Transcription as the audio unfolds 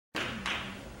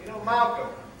Malcolm,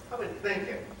 I've been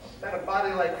thinking that a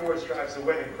body like yours drives the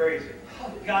women crazy.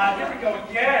 Oh, God, here we go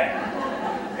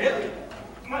again. Really?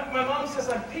 My mom says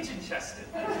I'm pigeon-chested.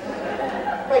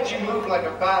 I bet you move like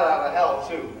a bat out of hell,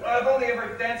 too. I've only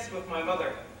ever danced with my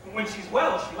mother. When she's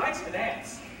well, she likes to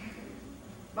dance.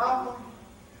 Malcolm,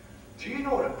 do you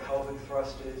know what a pelvic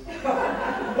thrust is?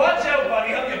 Watch out,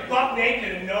 buddy. I'll get buck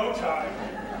naked in no time.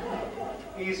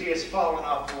 Easy as falling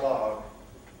off the log.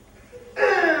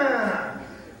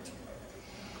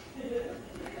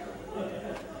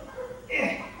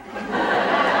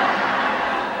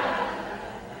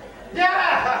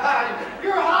 Yeah,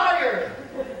 you're hired.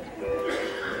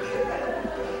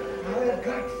 I've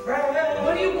got friends.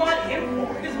 What do you want him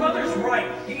for? His mother's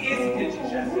right. He is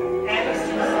pigeon-chested and a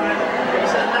suicidal.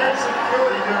 He's a nice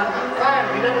security guard. Fine,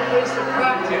 he never pays to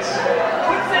practice.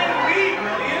 Quit saying we,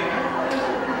 will you?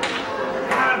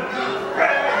 I've got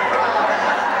friends.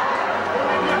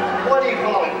 What do you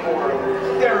call it for?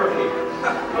 Therapy.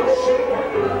 Oh, sure.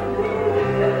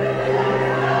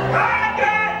 I've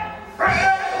got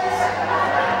friends.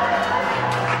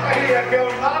 There you go,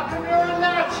 Malcolm, you're a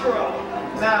natural.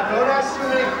 Now, don't ask too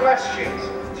many questions.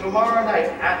 Tomorrow night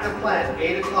at the plant,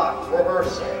 8 o'clock,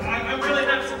 rehearsal. I'm really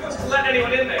not supposed to let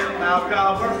anyone in there.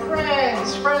 Malcolm, we're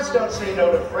friends. Friends don't say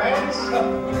no to friends.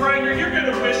 Grinder, you're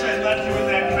gonna wish I'd left you in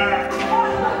that car.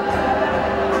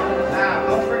 Now,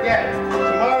 don't forget,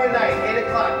 tomorrow night, 8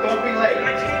 o'clock, don't be late.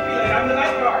 I can't be late, I'm the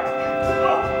night guard.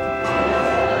 Oh.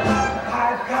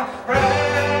 I've got friends.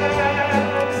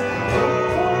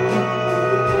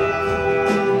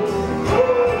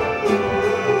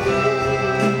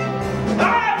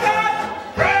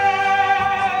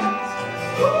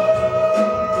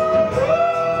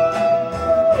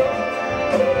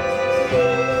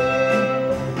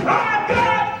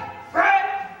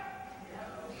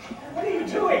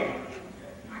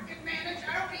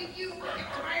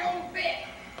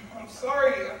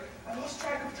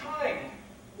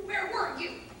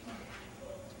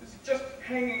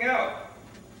 Hanging out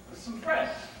with some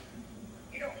friends.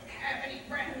 You don't have any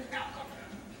friends, Malcolm.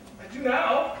 I do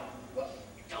now. Well,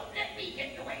 don't let me get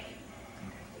in the way.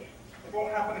 It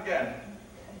won't happen again.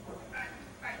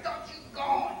 I thought you'd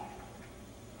gone.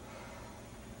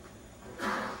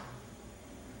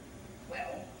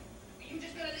 Well, are you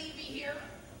just gonna leave me here?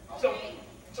 Okay?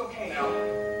 It's okay now.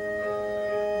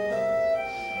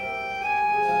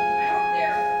 Out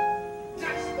there.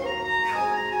 Not supposed to.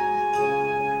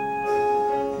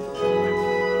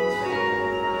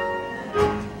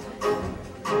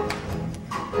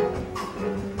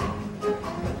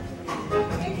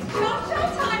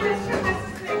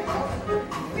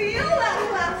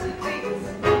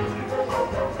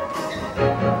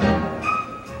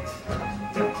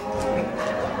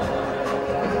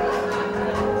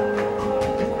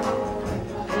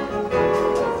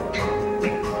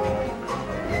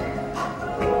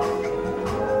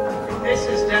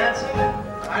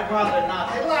 I'd rather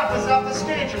not. They laugh us off the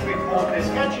stage if we pull this.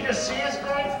 Can't you just see us,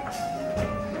 Dave?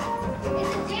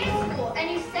 It's a dance school,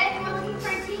 and you said you were looking for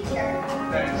a teacher.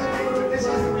 Thanks. But this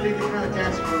isn't really the kind of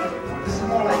dance we're looking for. This is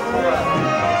more like for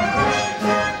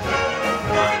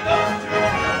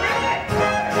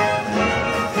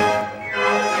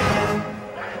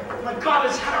Oh my God,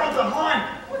 it's Harold the Hunt!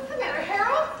 What's the matter,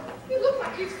 Harold? You look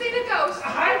like you've seen a ghost.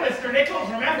 Hi, Mr. Nichols.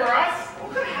 Remember us?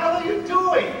 What the hell are you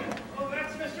doing? Oh,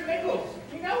 that's Mr. Nichols.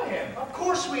 You know him. Of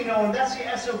course we know him. That's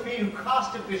the SOB who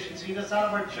cost efficiency us out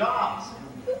of our jobs.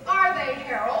 Who are they,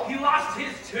 Harold? He lost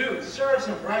his too. Serves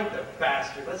him right, the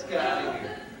bastard. Let's get out of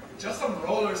here. Just some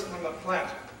rollers from the plant.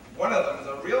 One of them is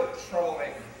a real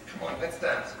troublemaker. Come on, let's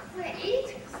dance.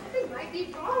 Wait, something might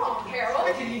be wrong,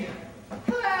 Harold. Vicky.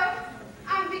 Hello,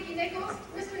 I'm Vicki Nichols,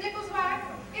 Mr. Nichols' wife.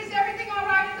 Is everything all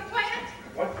right at the plant?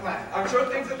 What plant? I'm sure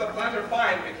things at the plant are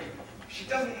fine, Vicky. She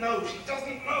doesn't know. She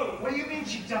doesn't know. What do you mean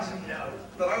she doesn't know?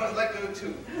 That I was let go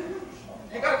too.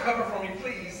 You gotta cover for me,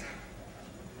 please.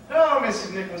 No,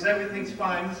 Mrs. Nichols, everything's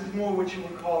fine. This is more what you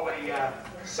would call a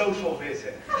social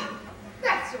visit.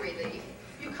 That's a relief.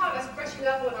 You caught us brushing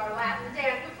up on our Latin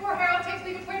dance before Harold takes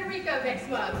me to Puerto Rico next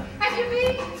month. And you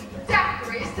mean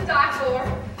daiquiris to die for.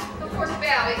 Of course,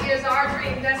 Valley is our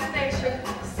dream destination.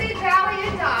 See Valley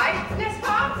and die, n'est-ce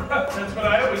pas? That's what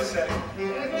I always say.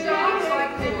 With jobs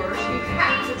like yours, you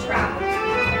have to travel.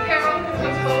 Harold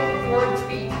puts both 4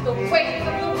 feet, the weight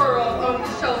of the world on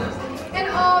his shoulders, and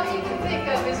all he can think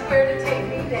of is where to take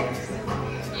me next.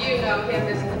 You know him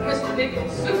as Mr.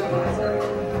 Nichols' supervisor.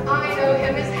 I know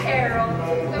him as Harold,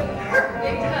 the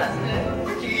perfect husband.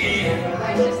 I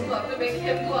just love to make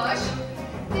him blush.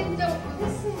 Then don't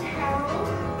listen, Harold.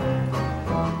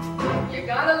 You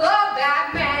gotta love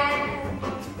that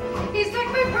man. He's like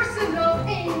my personal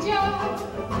angel.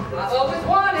 I've always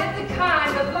wanted the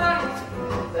kind of life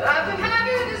that I've been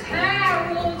having as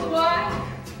Harold's wife.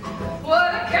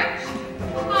 What a catch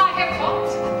I have caught.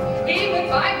 He would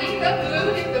buy me the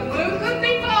moon if the moon could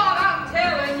be bought. I'm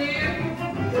telling you,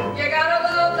 you gotta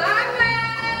love that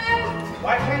man.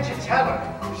 Why can't you tell her?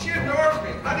 She adores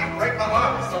me. How do you break my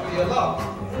heart with somebody you love?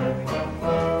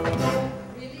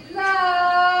 Really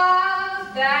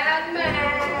love that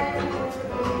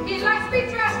man. He likes me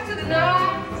dressed to the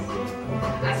nines.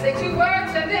 I say 2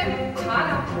 words and then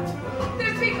ta-da.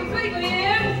 There's me completely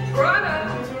in front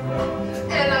of.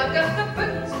 And I've got the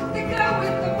boots that go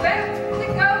with the belt,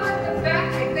 that go with the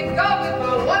back, that go with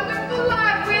my wonderful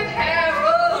life with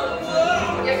Harold.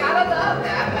 You gotta love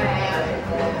that man.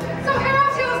 So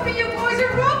Harold tells me you boys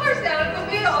are rollers down at the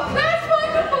mill. That's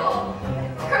wonderful.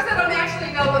 Of course, I don't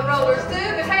actually know what rollers do,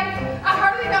 but hey, I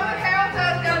hardly know what Harold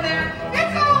does down there.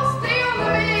 It's all steel to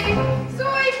me.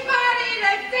 Sweet body,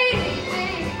 like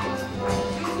dee-dee-dee.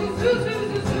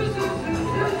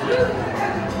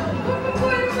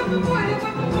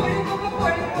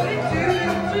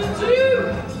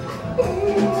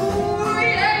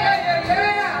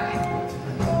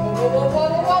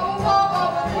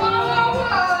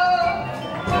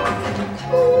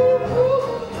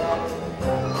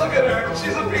 Look at her.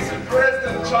 She's a piece of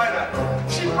Dresden china.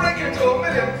 She'd break into $1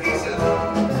 million